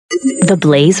the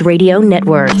Blaze Radio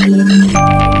Network.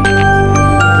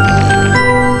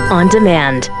 On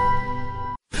demand.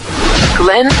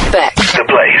 Glenn Beck. The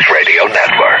Blaze Radio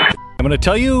Network. I'm going to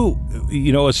tell you,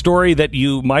 a story that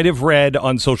you might have read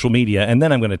on social media, and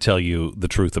then I'm going to tell you the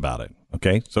truth about it.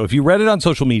 Okay? So if you read it on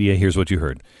social media, here's what you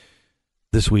heard.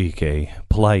 This week, a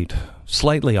polite,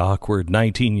 slightly awkward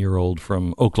 19-year-old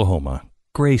from Oklahoma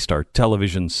graced our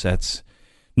television sets.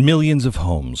 Millions of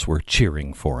homes were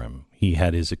cheering for him. He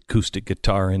had his acoustic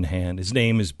guitar in hand. His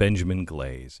name is Benjamin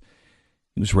Glaze.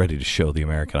 He was ready to show the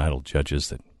American Idol judges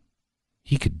that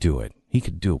he could do it. He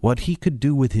could do it. What he could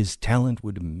do with his talent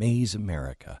would amaze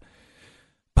America.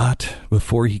 But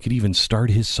before he could even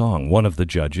start his song, one of the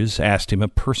judges asked him a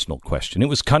personal question. It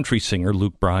was country singer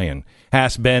Luke Bryan.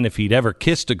 Asked Ben if he'd ever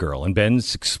kissed a girl, and Ben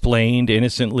explained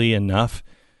innocently enough,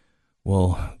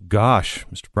 well, gosh,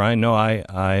 Mr. Bryan, no,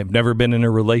 I've never been in a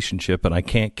relationship, and I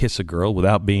can't kiss a girl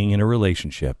without being in a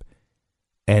relationship.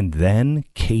 And then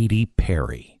Katy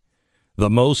Perry, the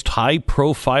most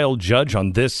high-profile judge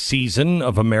on this season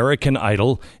of American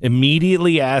Idol,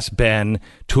 immediately asked Ben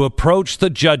to approach the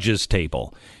judges'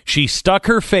 table. She stuck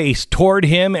her face toward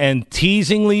him and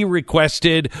teasingly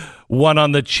requested one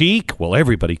on the cheek. Well,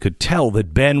 everybody could tell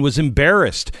that Ben was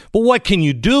embarrassed. But what can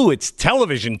you do? It's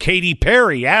television. Katy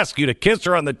Perry asked you to kiss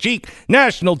her on the cheek.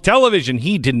 National television.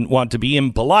 He didn't want to be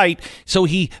impolite, so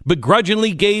he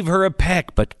begrudgingly gave her a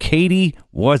peck. But Katy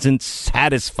wasn't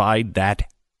satisfied that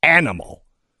animal.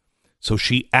 So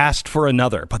she asked for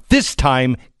another. But this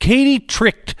time, Katy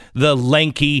tricked the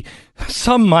lanky,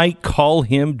 some might call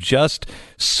him just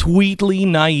sweetly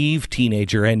naive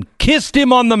teenager, and kissed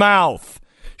him on the mouth.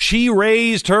 She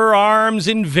raised her arms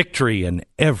in victory, and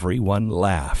everyone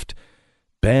laughed.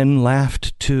 Ben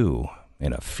laughed too,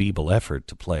 in a feeble effort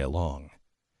to play along.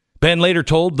 Ben later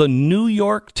told the New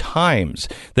York Times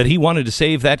that he wanted to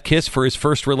save that kiss for his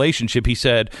first relationship. He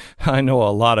said, I know a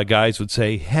lot of guys would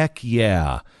say, heck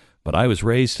yeah, but I was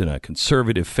raised in a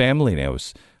conservative family,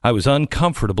 and I was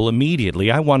uncomfortable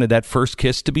immediately. I wanted that first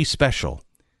kiss to be special.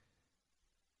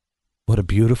 What a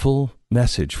beautiful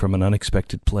message from an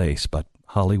unexpected place, but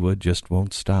Hollywood just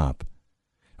won't stop.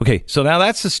 Okay, so now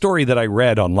that's the story that I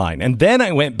read online. And then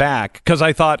I went back because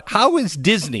I thought, how is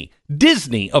Disney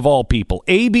of all people,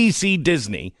 ABC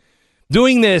Disney,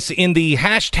 doing this in the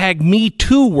hashtag Me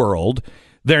Too world?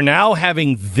 They're now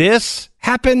having this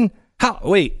happen?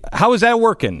 How is that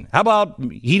working? How about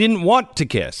he didn't want to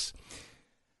kiss?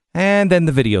 And then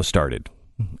the video started,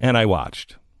 and I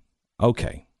watched.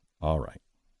 Okay, all right.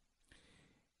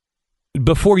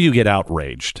 Before you get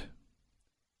outraged,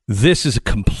 this is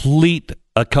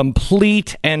a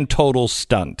complete and total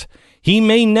stunt. He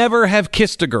may never have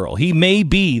kissed a girl. He may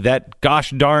be that gosh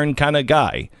darn kind of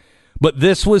guy. But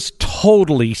this was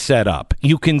totally set up.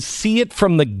 You can see it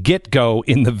from the get-go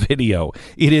in the video.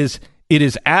 It is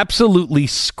absolutely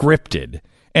scripted.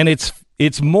 And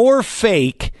it's more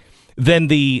fake than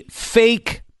the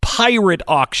fake pirate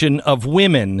auction of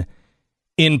women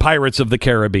in Pirates of the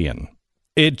Caribbean.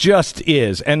 It just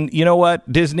is. And you know what,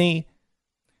 Disney?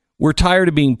 We're tired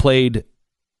of being played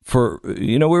for,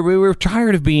 we're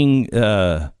tired of being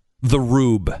the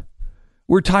rube.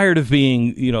 We're tired of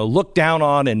being, looked down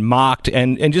on and mocked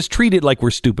and just treated like we're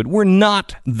stupid. We're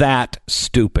not that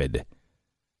stupid.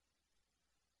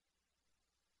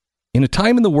 In a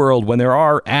time in the world when there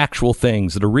are actual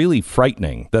things that are really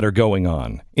frightening that are going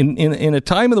on, in a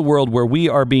time in the world where we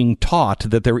are being taught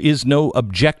that there is no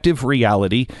objective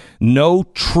reality, no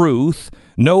truth,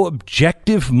 no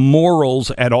objective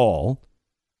morals at all,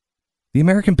 the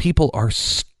American people are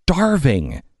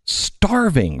starving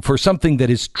for something that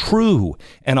is true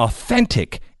and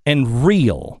authentic and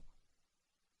real.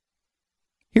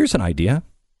 Here's an idea.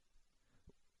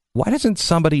 Why doesn't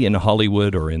somebody in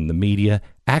Hollywood or in the media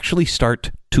actually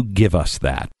start to give us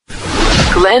that?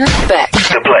 Glenn Beck.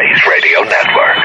 The Blaze Radio Network.